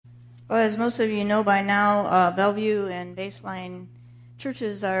Well, as most of you know by now, Bellevue and Baseline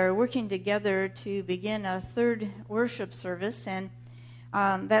churches are working together to begin a third worship service, and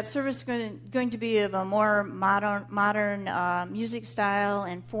that service is going to be of a more modern music style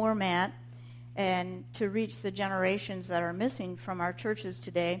and format, and to reach the generations that are missing from our churches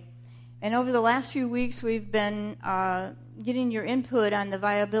today. And over the last few weeks, we've been getting your input on the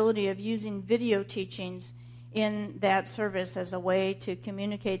viability of using video teachings in that service as a way to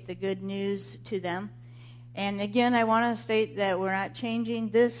communicate the good news to them. And again, I want to state that we're not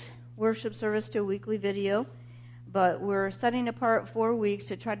changing this worship service to a weekly video, but we're setting apart 4 weeks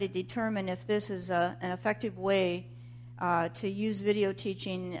to try to determine if this is an effective way to use video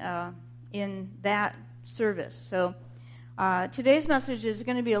teaching in that service. So today's message is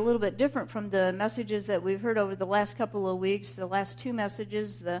going to be a little bit different from the messages that we've heard over the last couple of weeks. The last two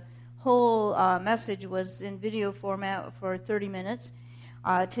messages, the whole message was in video format for 30 minutes.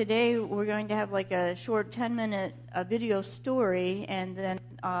 Today we're going to have like a short 10-minute video story, and then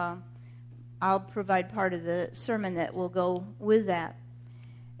I'll provide part of the sermon that will go with that.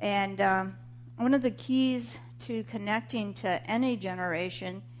 And one of the keys to connecting to any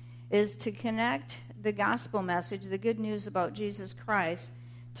generation is to connect the gospel message, the good news about Jesus Christ,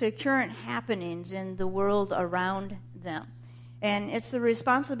 to current happenings in the world around them. And it's the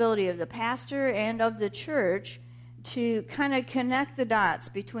responsibility of the pastor and of the church to kind of connect the dots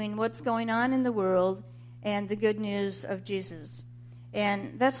between what's going on in the world and the good news of Jesus.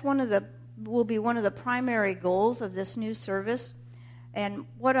 And that's will be one of the primary goals of this new service. And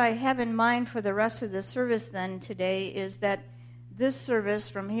what I have in mind for the rest of the service then today is that this service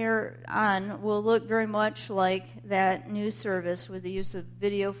from here on will look very much like that new service, with the use of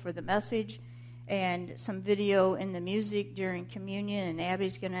video for the message and some video in the music during communion, and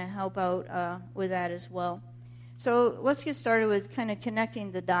Abby's going to help out with that as well. So let's get started with kind of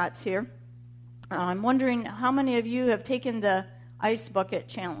connecting the dots here. I'm wondering how many of you have taken the ice bucket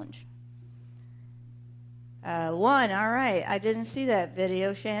challenge? One, all right. I didn't see that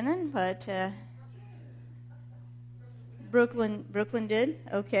video, Shannon, but Brooklyn did.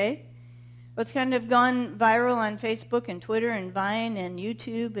 Okay. Well, it's kind of gone viral on Facebook and Twitter and Vine and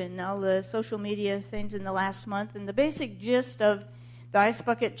YouTube and all the social media things in the last month. And the basic gist of the ice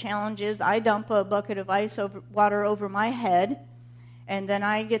bucket challenge is I dump a bucket of water over my head, and then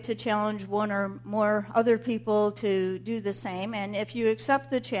I get to challenge one or more other people to do the same. And if you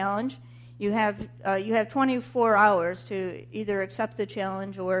accept the challenge, you have 24 hours to either accept the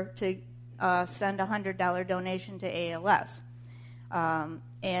challenge or to send a $100 donation to ALS.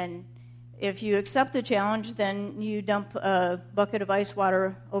 And if you accept the challenge, then you dump a bucket of ice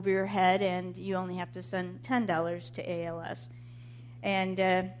water over your head, and you only have to send $10 to ALS. And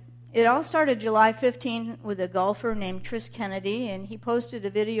it all started July 15 with a golfer named Tris Kennedy, and he posted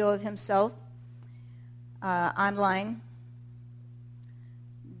a video of himself online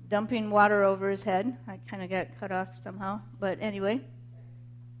dumping water over his head. I kind of got cut off somehow, but anyway.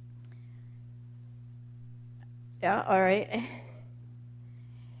 Yeah, all right.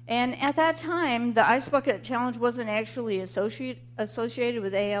 And at that time, the Ice Bucket Challenge wasn't actually associated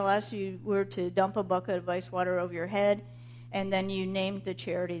with ALS. You were to dump a bucket of ice water over your head, and then you named the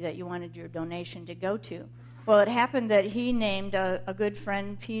charity that you wanted your donation to go to. Well, it happened that he named a good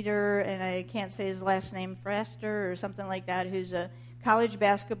friend, Peter, and I can't say his last name, Fraster or something like that, who's a college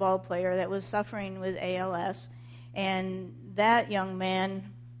basketball player that was suffering with ALS. And that young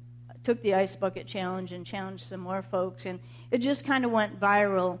man took the Ice Bucket Challenge and challenged some more folks, and it just kind of went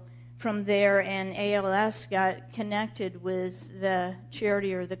viral from there, and ALS got connected with the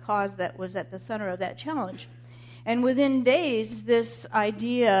charity or the cause that was at the center of that challenge. And within days, this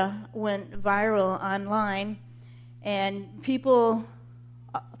idea went viral online, and people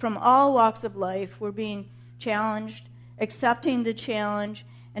from all walks of life were being challenged, accepting the challenge,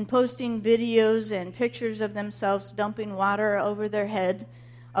 and posting videos and pictures of themselves dumping water over their heads,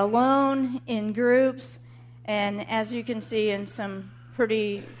 alone, in groups, and as you can see in some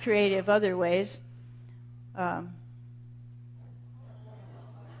pretty creative other ways. That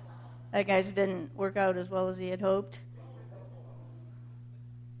guy's didn't work out as well as he had hoped.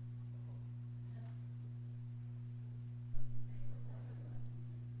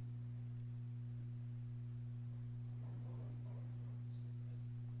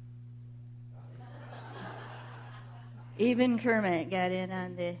 Even Kermit got in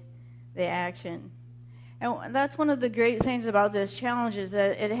on the action. And that's one of the great things about this challenge, is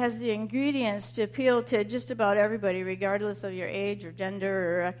that it has the ingredients to appeal to just about everybody, regardless of your age or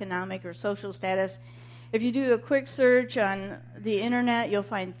gender or economic or social status. If you do a quick search on the internet, you'll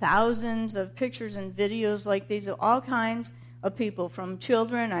find thousands of pictures and videos like these of all kinds of people, from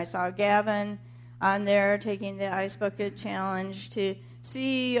children. I saw Gavin on there taking the Ice Bucket Challenge, to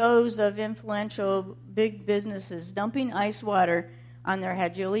CEOs of influential big businesses dumping ice water on their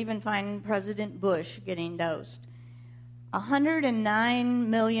heads. You'll even find President Bush getting doused. $109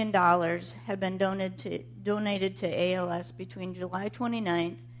 million have been donated to ALS between July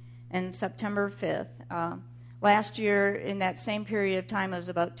 29th and September 5th. Last year, in that same period of time, it was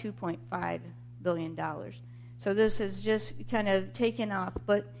about $2.5 billion. So this has just kind of taken off.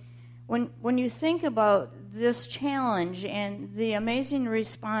 But when you think about this challenge and the amazing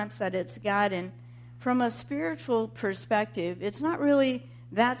response that it's gotten, from a spiritual perspective, it's not really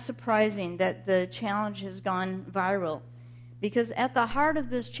that surprising that the challenge has gone viral. Because at the heart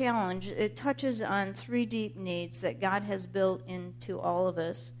of this challenge, it touches on three deep needs that God has built into all of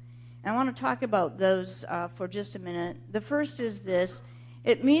us. And I want to talk about those for just a minute. The first is this: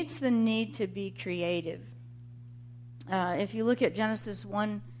 it meets the need to be creative. If you look at Genesis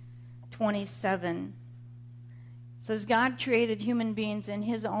 1:27, it says, God created human beings in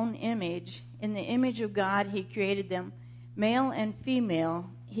his own image. In the image of God, he created them. Male and female,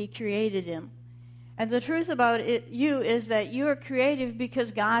 he created them. And the truth about you is that you are creative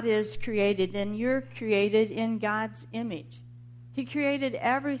because God is created, and you're created in God's image. He created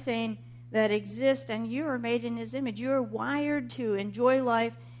everything that exists, and you are made in his image. You are wired to enjoy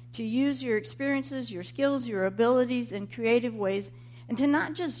life, to use your experiences, your skills, your abilities in creative ways, and to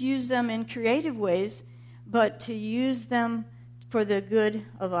not just use them in creative ways, but to use them for the good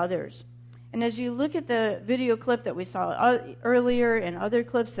of others. And as you look at the video clip that we saw earlier and other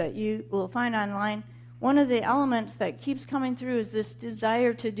clips that you will find online, one of the elements that keeps coming through is this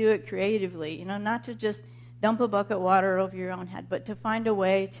desire to do it creatively. Not to just dump a bucket of water over your own head, but to find a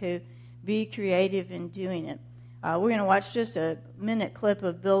way to be creative in doing it. We're going to watch just a minute clip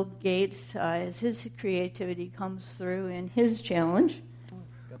of Bill Gates as his creativity comes through in his challenge.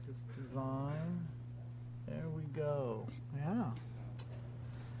 Got this design. There we go. Yeah.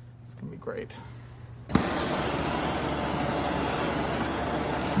 It's going to be great.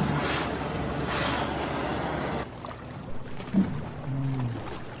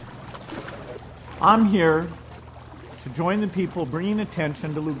 I'm here to join the people bringing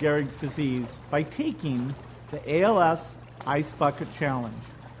attention to Lou Gehrig's disease by taking the ALS Ice Bucket Challenge.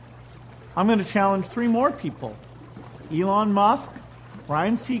 I'm going to challenge 3 more people: Elon Musk,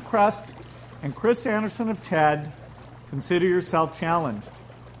 Ryan Seacrest, and Chris Anderson of TED. Consider yourself challenged.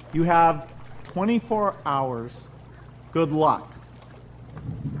 You have 24 hours. Good luck.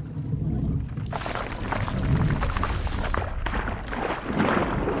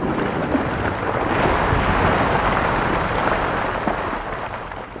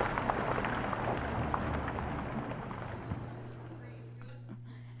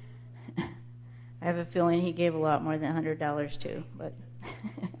 I have a feeling he gave a lot more than $100 too, but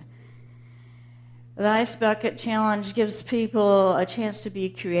the Ice Bucket Challenge gives people a chance to be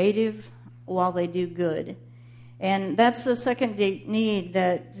creative while they do good. And that's the second need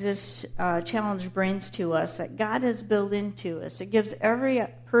that this challenge brings to us, that God has built into us. It gives every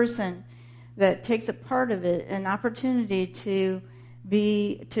person that takes a part of it an opportunity to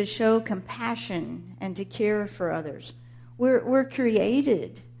show compassion and to care for others. We're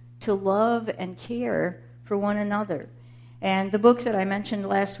created to love and care for one another. And the book that I mentioned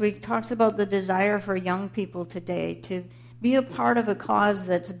last week talks about the desire for young people today to be a part of a cause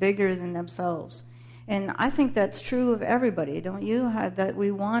that's bigger than themselves. And I think that's true of everybody, don't you? That we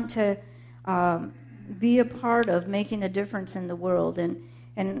want to be a part of making a difference in the world.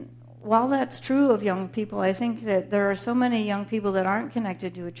 And while that's true of young people, I think that there are so many young people that aren't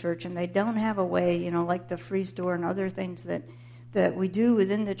connected to a church, and they don't have a way, like the Free Store and other things that we do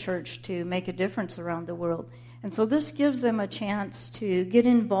within the church to make a difference around the world. And so this gives them a chance to get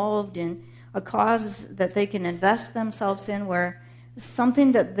involved in a cause that they can invest themselves in, where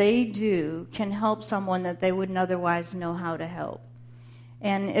something that they do can help someone that they wouldn't otherwise know how to help.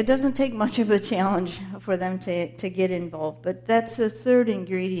 And it doesn't take much of a challenge for them to get involved, but that's the third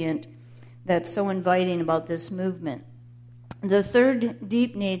ingredient that's so inviting about this movement. The third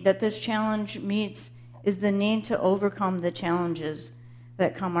deep need that this challenge meets is the need to overcome the challenges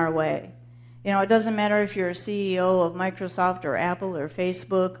that come our way. It doesn't matter if you're a CEO of Microsoft or Apple or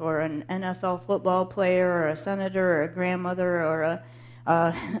Facebook or an NFL football player or a senator or a grandmother or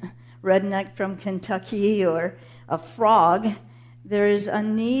a redneck from Kentucky or a frog. There is a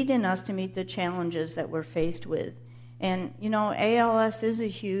need in us to meet the challenges that we're faced with. And, ALS is a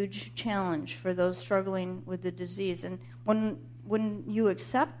huge challenge for those struggling with the disease. And when you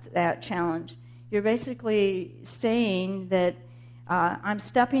accept that challenge, you're basically saying that I'm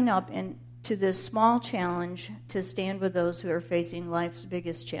stepping up to this small challenge to stand with those who are facing life's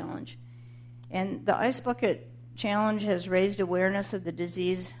biggest challenge. And the Ice Bucket Challenge has raised awareness of the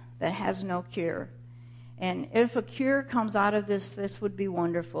disease that has no cure. And if a cure comes out of this, this would be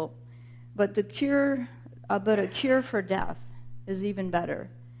wonderful. But a cure for death is even better.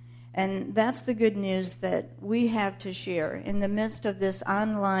 And that's the good news that we have to share in the midst of this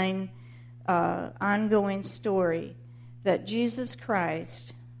ongoing story, that Jesus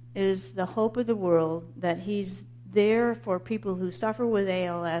Christ is the hope of the world, that he's there for people who suffer with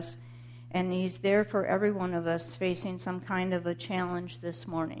ALS, and he's there for every one of us facing some kind of a challenge this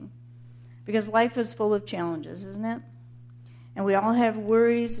morning. Because life is full of challenges, isn't it? And we all have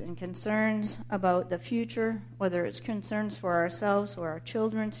worries and concerns about the future, whether it's concerns for ourselves or our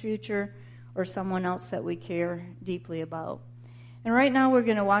children's future or someone else that we care deeply about. And right now we're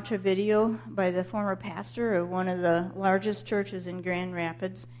going to watch a video by the former pastor of one of the largest churches in Grand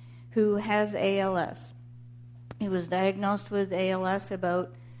Rapids who has ALS. He was diagnosed with ALS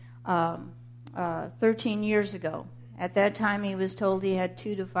about 13 years ago. At that time, he was told he had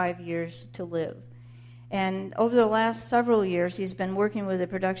 2 to 5 years to live. And over the last several years, he's been working with a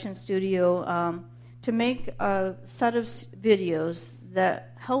production studio to make a set of videos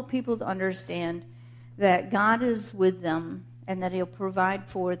that help people to understand that God is with them and that he'll provide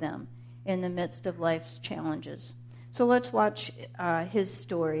for them in the midst of life's challenges. So let's watch his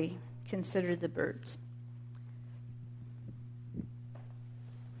story, Consider the Birds.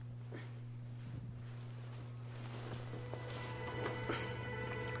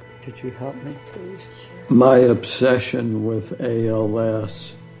 Could you help me, please? My obsession with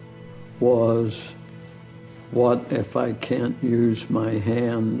ALS was, what if I can't use my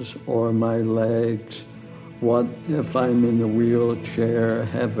hands or my legs? What if I'm in a wheelchair,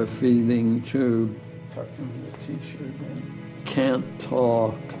 have a feeding tube, tucking the t-shirt in, can't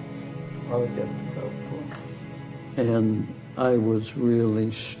talk? I'll get the Velcro. And I was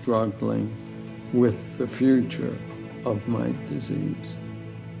really struggling with the future of my disease.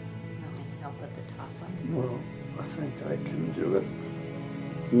 Well, I think I can do it.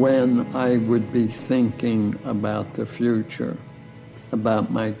 When I would be thinking about the future,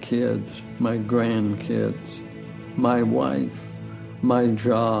 about my kids, my grandkids, my wife, my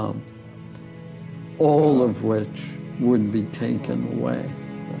job, all of which would be taken away,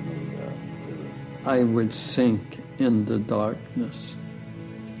 I would sink in the darkness.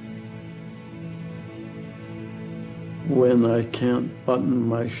 When I can't button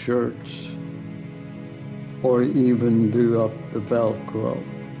my shirts, or even do up the Velcro,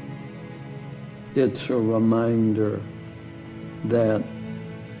 it's a reminder that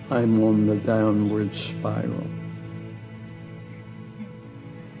I'm on the downward spiral.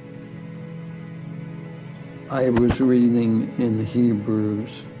 I was reading in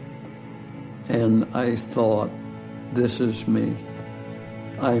Hebrews, and I thought, this is me.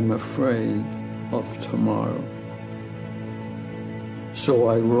 I'm afraid of tomorrow. So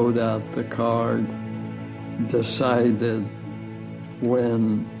I wrote out the card, decided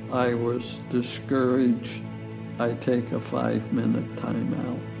when I was discouraged, I take a 5-minute time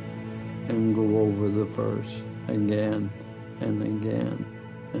out and go over the verse again and again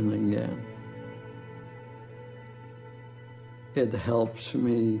and again. It helps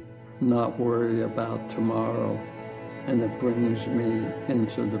me not worry about tomorrow, and it brings me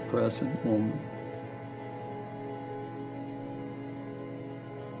into the present moment.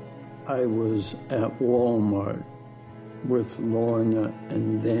 I was at Walmart with Lorna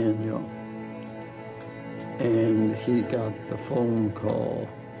and Daniel, and he got the phone call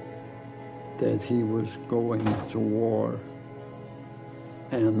that he was going to war.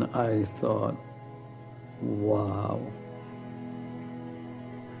 And I thought, wow,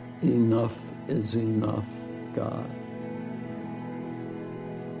 enough is enough, God.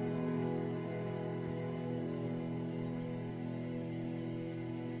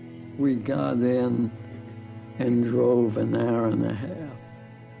 We got in and drove an hour and a half,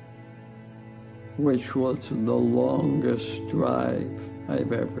 which was the longest drive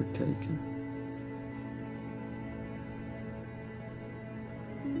I've ever taken.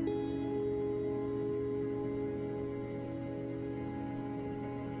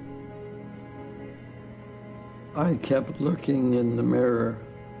 I kept looking in the mirror,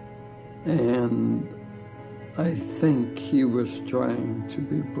 and I think he was trying to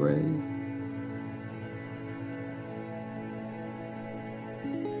be brave.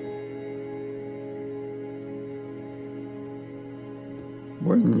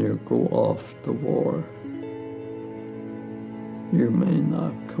 When you go off the war, you may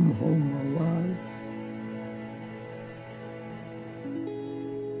not come home alive.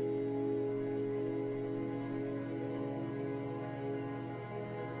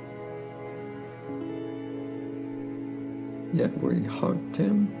 yet we hugged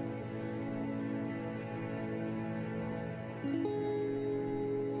him.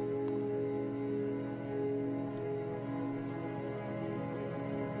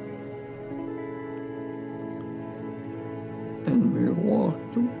 And we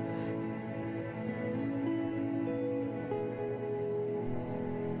walked away.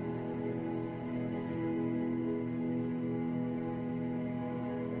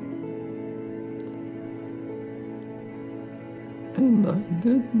 And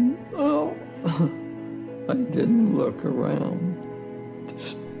I didn't look around to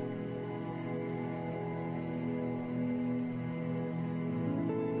see.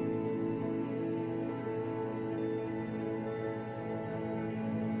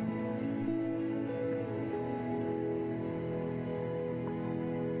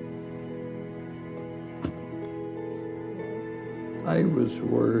 I was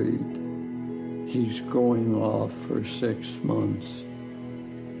worried. He's going off for 6 months.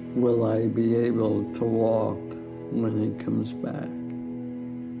 Will I be able to walk when he comes back?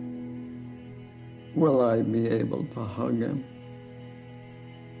 Will I be able to hug him?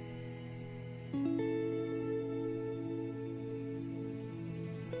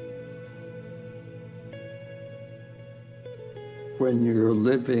 When you're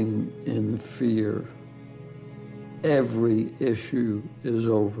living in fear, every issue is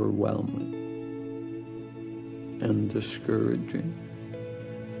overwhelming and discouraging.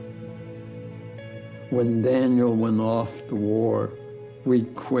 When Daniel went off to war, we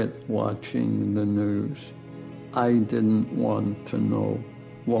quit watching the news. I didn't want to know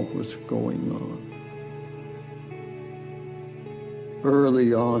what was going on.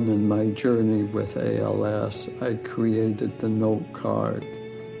 Early on in my journey with ALS, I created the note card.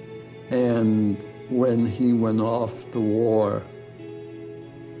 And when he went off to war,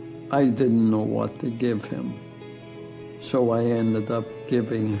 I didn't know what to give him. So I ended up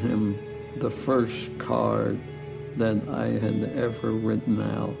giving him the first card that I had ever written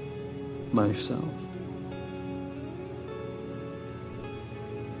out myself.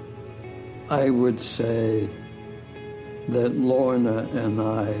 I would say that Lorna and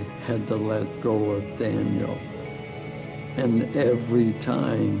I had to let go of Daniel. And every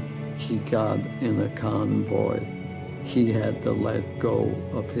time he got in a convoy, he had to let go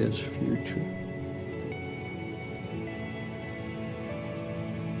of his future.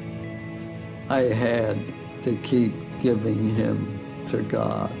 I had to keep giving him to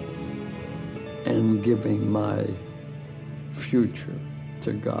God and giving my future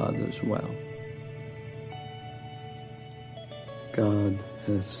to God as well. God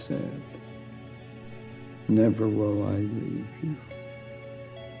has said, never will I leave you.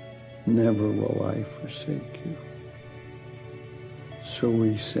 Never will I forsake you. So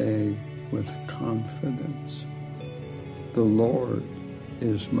we say with confidence, the Lord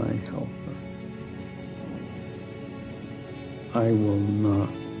is my helper. I will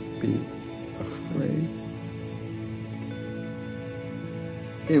not be afraid.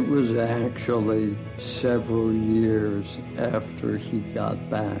 It was actually several years after he got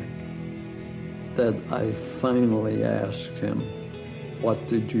back that I finally asked him, what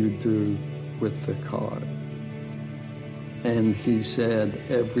did you do with the card? And he said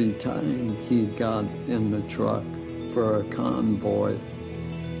every time he got in the truck for a convoy,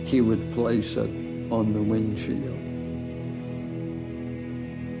 he would place it on the windshield.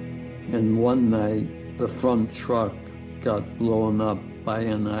 And one night, the front truck got blown up by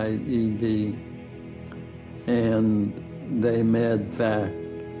an IED, and they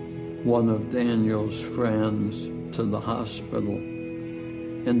medevaced one of Daniel's friends to the hospital,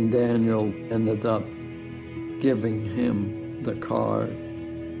 and Daniel ended up giving him the card.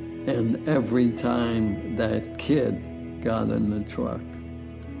 And every time that kid got in the truck,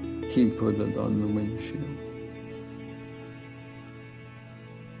 he put it on the windshield.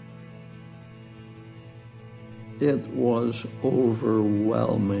 It was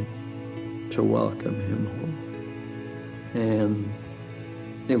overwhelming to welcome him home, and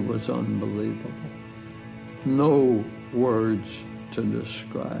it was unbelievable. No words to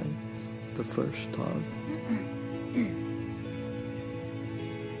describe the first hug.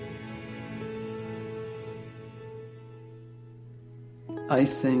 I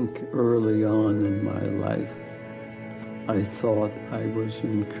think early on in my life, I thought I was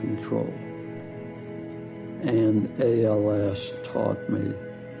in control. And ALS taught me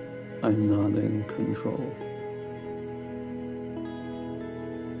I'm not in control.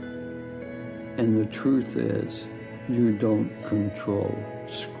 And the truth is, you don't control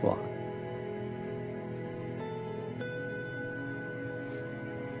squat.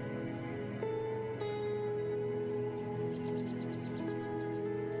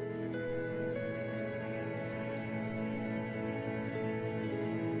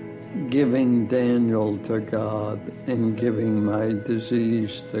 giving Daniel to God and giving my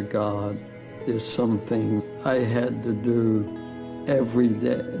disease to God is something I had to do every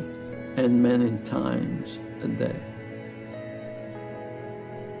day and many times a day.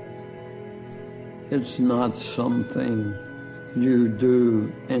 It's not something you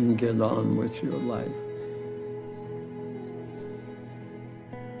do and get on with your life.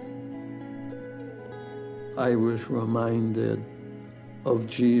 I was reminded of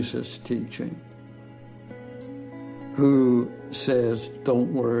Jesus' teaching, who says,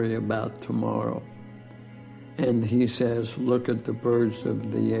 don't worry about tomorrow. And he says, look at the birds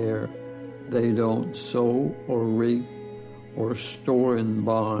of the air. They don't sow or reap or store in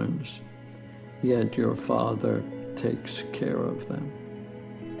barns, yet your Father takes care of them.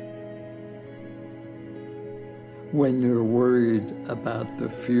 When you're worried about the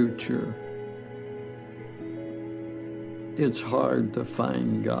future, it's hard to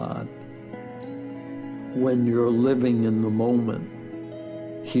find God. When you're living in the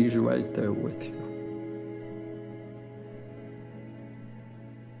moment, He's right there with you.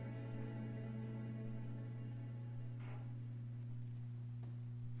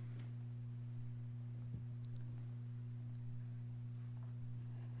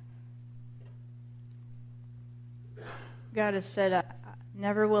 God has said,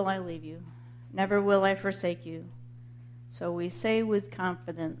 never will I leave you, never will I forsake you. So we say with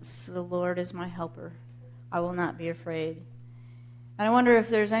confidence, the Lord is my helper. I will not be afraid. And I wonder if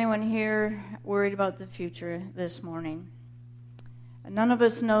there's anyone here worried about the future this morning. And none of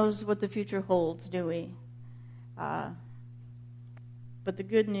us knows what the future holds, do we? But the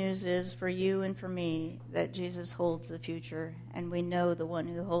good news is for you and for me that Jesus holds the future, and we know the one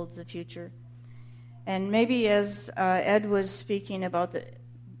who holds the future. And maybe as Ed was speaking about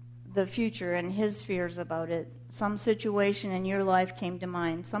the future and his fears about it, some situation in your life came to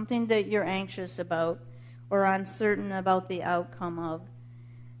mind, something that you're anxious about or uncertain about the outcome of.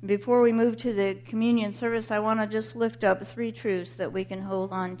 Before we move to the communion service, I want to just lift up 3 truths that we can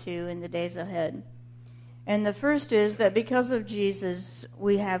hold on to in the days ahead. And the first is that because of Jesus,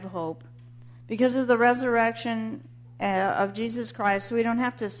 we have hope. Because of the resurrection of Jesus Christ, we don't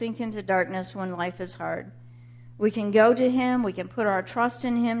have to sink into darkness when life is hard. We can go to Him, we can put our trust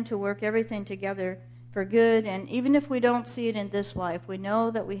in Him to work everything together for good, and even if we don't see it in this life, we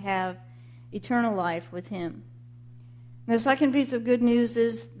know that we have eternal life with Him. And the second piece of good news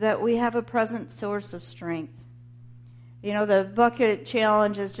is that we have a present source of strength. You know, the bucket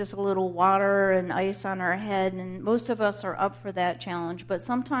challenge is just a little water and ice on our head, and most of us are up for that challenge, but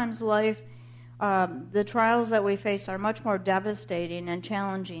sometimes life, the trials that we face are much more devastating and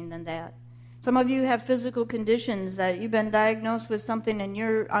challenging than that. Some of you have physical conditions that you've been diagnosed with something and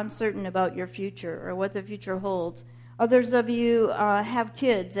you're uncertain about your future or what the future holds. Others of you have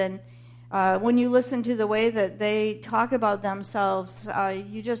kids, and when you listen to the way that they talk about themselves,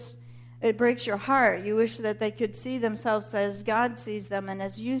 it breaks your heart. You wish that they could see themselves as God sees them and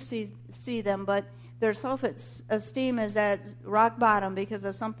as you see them, but their self-esteem is at rock bottom because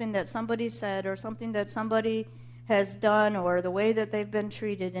of something that somebody said or something that somebody has done or the way that they've been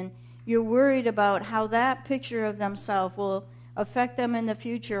treated, and you're worried about how that picture of themselves will affect them in the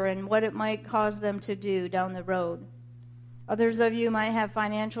future and what it might cause them to do down the road. Others of you might have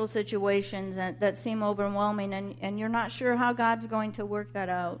financial situations that seem overwhelming, and you're not sure how God's going to work that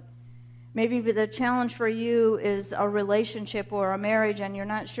out. Maybe the challenge for you is a relationship or a marriage, and you're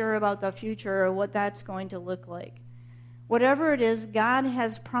not sure about the future or what that's going to look like. Whatever it is, God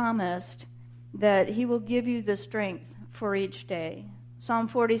has promised that He will give you the strength for each day. Psalm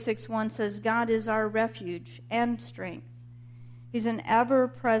 46:1 says, God is our refuge and strength. He's an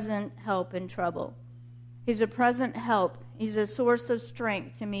ever-present help in trouble. He's a present help. He's a source of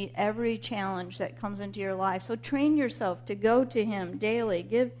strength to meet every challenge that comes into your life. So train yourself to go to Him daily.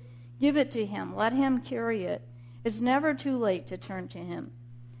 Give it to Him. Let Him carry it. It's never too late to turn to Him,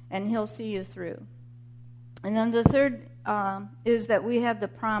 and He'll see you through. And then the third is that we have the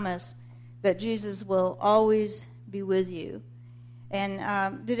promise that Jesus will always be with you.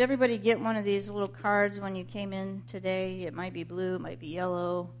 And did everybody get one of these little cards when you came in today? It might be blue, it might be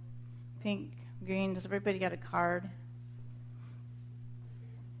yellow, pink, green. Does everybody got a card?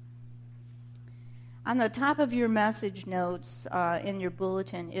 On the top of your message notes in your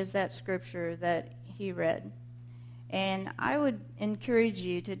bulletin is that scripture that he read. And I would encourage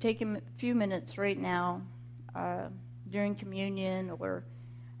you to take a few minutes right now during communion or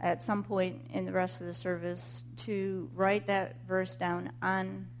at some point in the rest of the service to write that verse down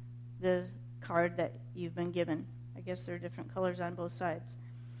on the card that you've been given. I guess there are different colors on both sides.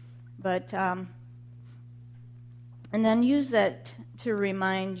 But And then use that to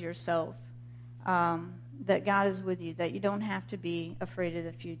remind yourself that God is with you, that you don't have to be afraid of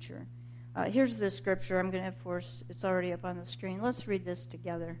the future. Here's the scripture. I'm going to force, it's already up on the screen. Let's read this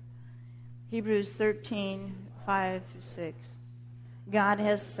together. Hebrews 13:5-6. God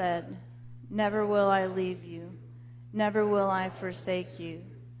has said, "Never will I leave you, never will I forsake you."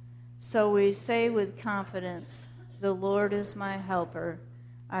 So we say with confidence, "The Lord is my helper.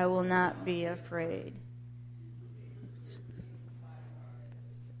 I will not be afraid."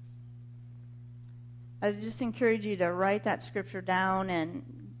 I just encourage you to write that scripture down and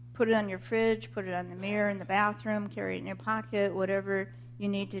put it on your fridge, put it on the mirror in the bathroom, carry it in your pocket, whatever you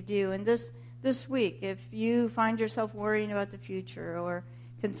need to do. And this week, if you find yourself worrying about the future or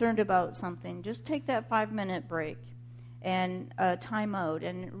concerned about something, just take that 5-minute break and time out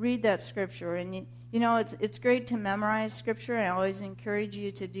and read that scripture. And you know, it's great to memorize scripture. I always encourage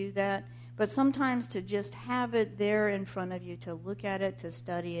you to do that. But sometimes to just have it there in front of you, to look at it, to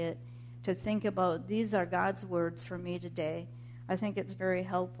study it, to think about, these are God's words for me today. I think it's very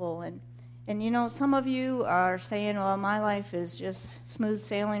helpful. And you know, some of you are saying, well, my life is just smooth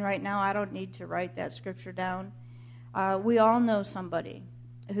sailing right now. I don't need to write that scripture down. We all know somebody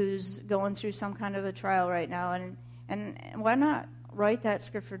who's going through some kind of a trial right now. And why not write that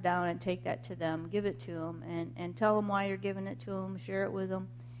scripture down and take that to them, give it to them, and tell them why you're giving it to them, share it with them.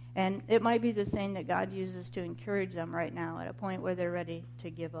 And it might be the thing that God uses to encourage them right now at a point where they're ready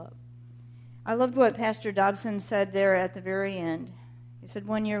to give up. I loved what Pastor Dobson said there at the very end. He said,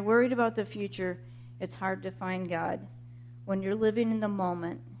 when you're worried about the future, it's hard to find God. When you're living in the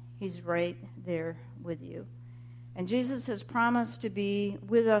moment, He's right there with you. And Jesus has promised to be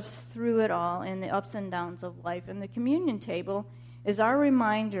with us through it all in the ups and downs of life. And the communion table is our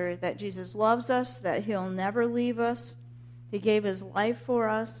reminder that Jesus loves us, that He'll never leave us. He gave His life for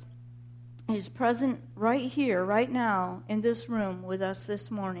us. He's present right here, right now, in this room with us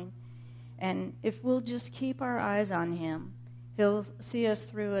this morning. And if we'll just keep our eyes on Him, He'll see us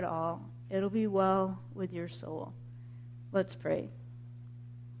through it all. It'll be well with your soul. Let's pray.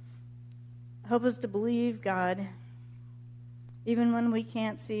 Help us to believe, God, even when we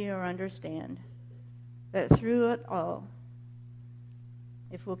can't see or understand, that through it all,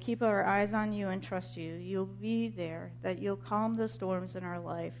 if we'll keep our eyes on You and trust You, You'll be there, that You'll calm the storms in our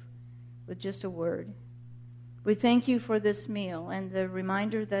life with just a word. We thank You for this meal and the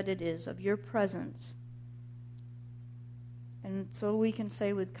reminder that it is of Your presence. And so we can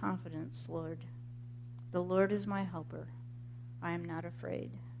say with confidence, Lord, the Lord is my helper. I am not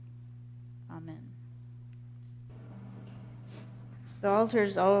afraid. Amen. The altar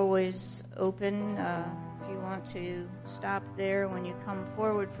is always open if you want to stop there when you come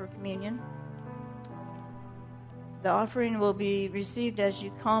forward for communion. The offering will be received as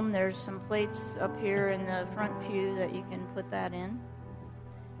you come. There's some plates up here in the front pew that you can put that in.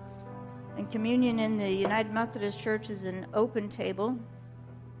 And communion in the United Methodist Church is an open table.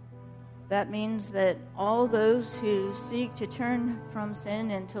 That means that all those who seek to turn from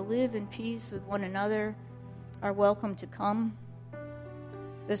sin and to live in peace with one another are welcome to come.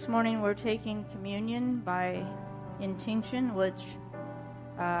 This morning we're taking communion by intinction, which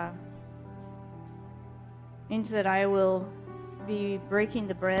means that I will be breaking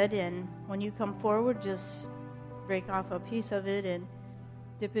the bread, and when you come forward, just break off a piece of it and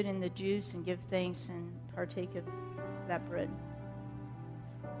dip it in the juice and give thanks and partake of that bread.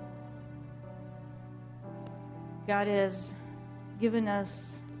 God has given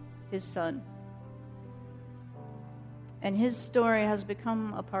us His Son, and His story has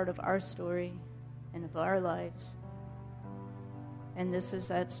become a part of our story and of our lives, and this is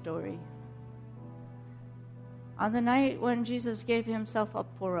that story. On the night when Jesus gave Himself up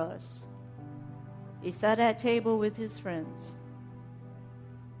for us, He sat at table with His friends.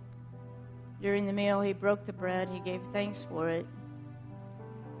 During the meal, He broke the bread, He gave thanks for it,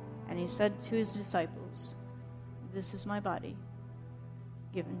 and He said to His disciples, "This is my body,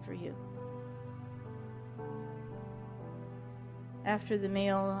 given for you." After the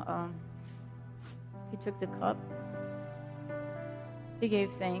meal, He took the cup. He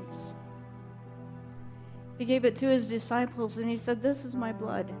gave thanks. He gave it to His disciples, and He said, "This is my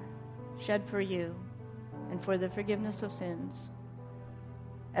blood, shed for you and for the forgiveness of sins.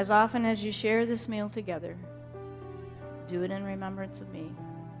 As often as you share this meal together, do it in remembrance of me."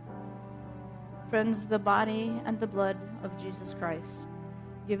 Friends, the body and the blood of Jesus Christ,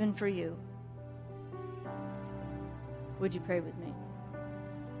 given for you. Would you pray with me?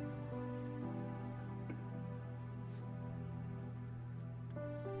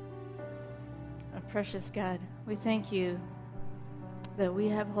 Our precious God, we thank You that we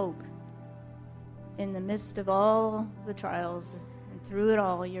have hope in the midst of all the trials, and through it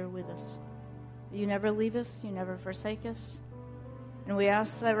all, you're with us. You never leave us. You never forsake us. And we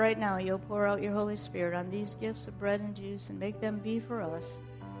ask that right now you'll pour out your Holy Spirit on these gifts of bread and juice and make them be for us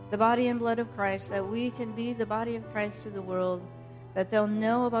the body and blood of Christ, that we can be the body of Christ to the world, that they'll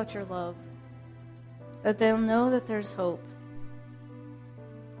know about your love, that they'll know that there's hope.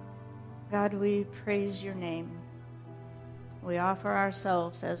 God, we praise your name. We offer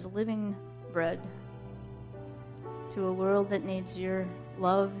ourselves as living bread to a world that needs your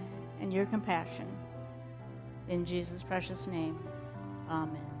love and your compassion. In Jesus' precious name,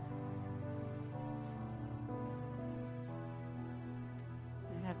 amen.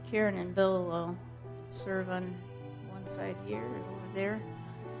 I have Karen and Bill serve on one side here and over there.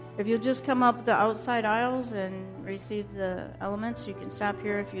 If you'll just come up the outside aisles and receive the elements, you can stop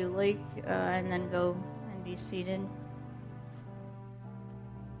here if you like, and then go and be seated.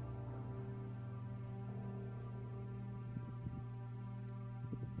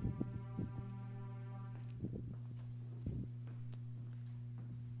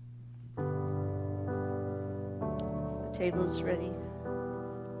 The table is ready.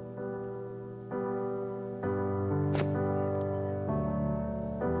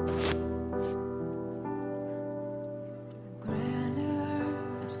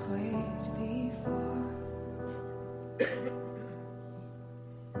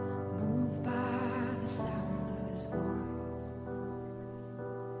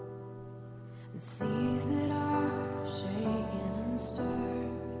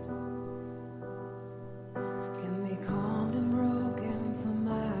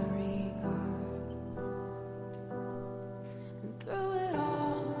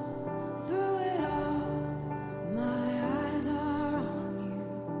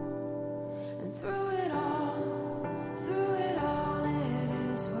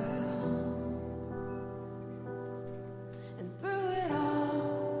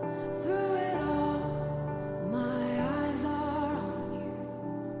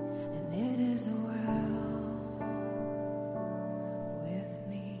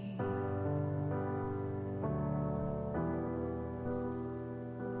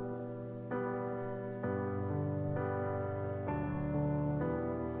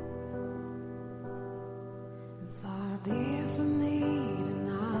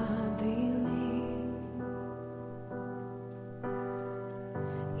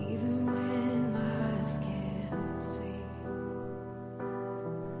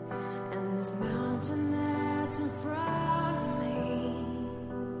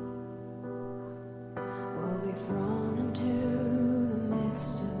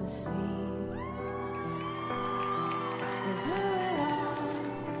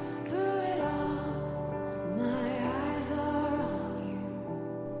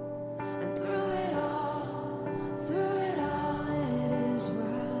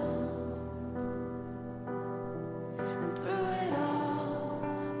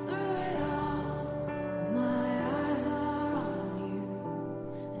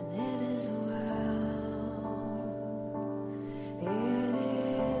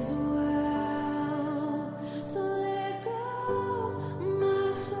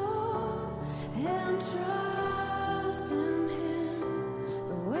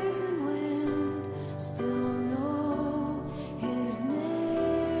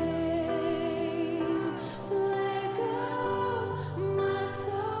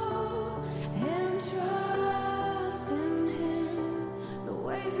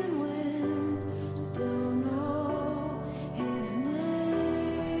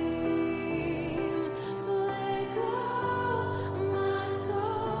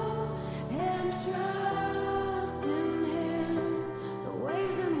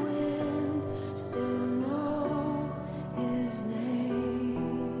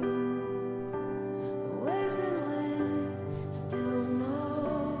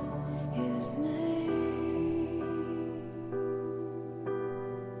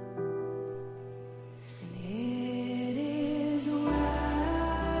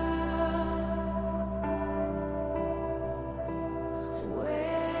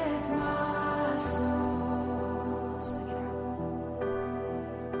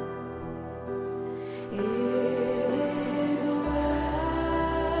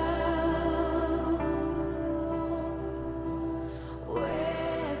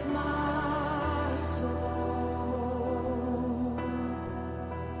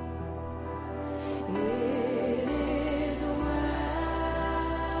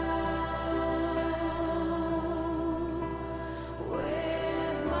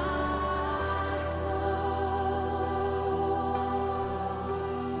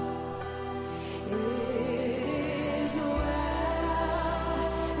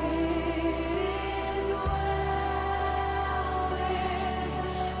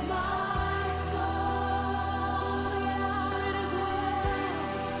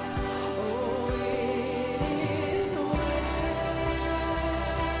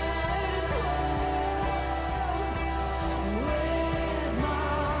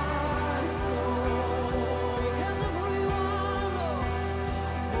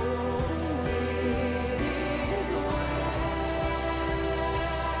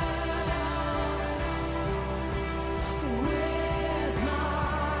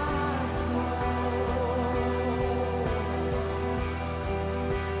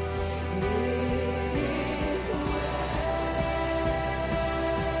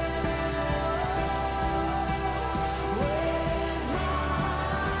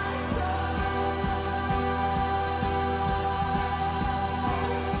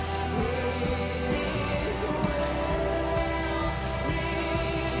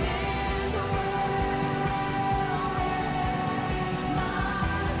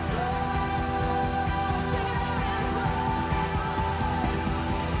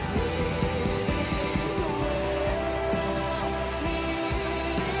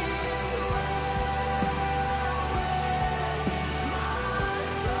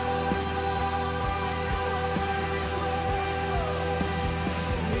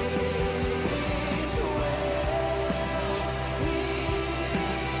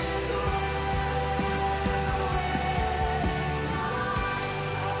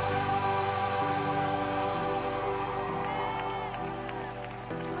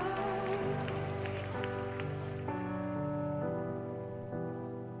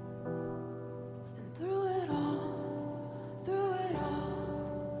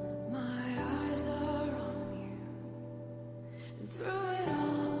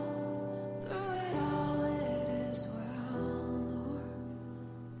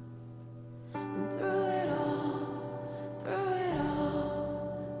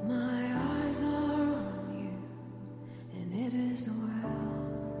 the world.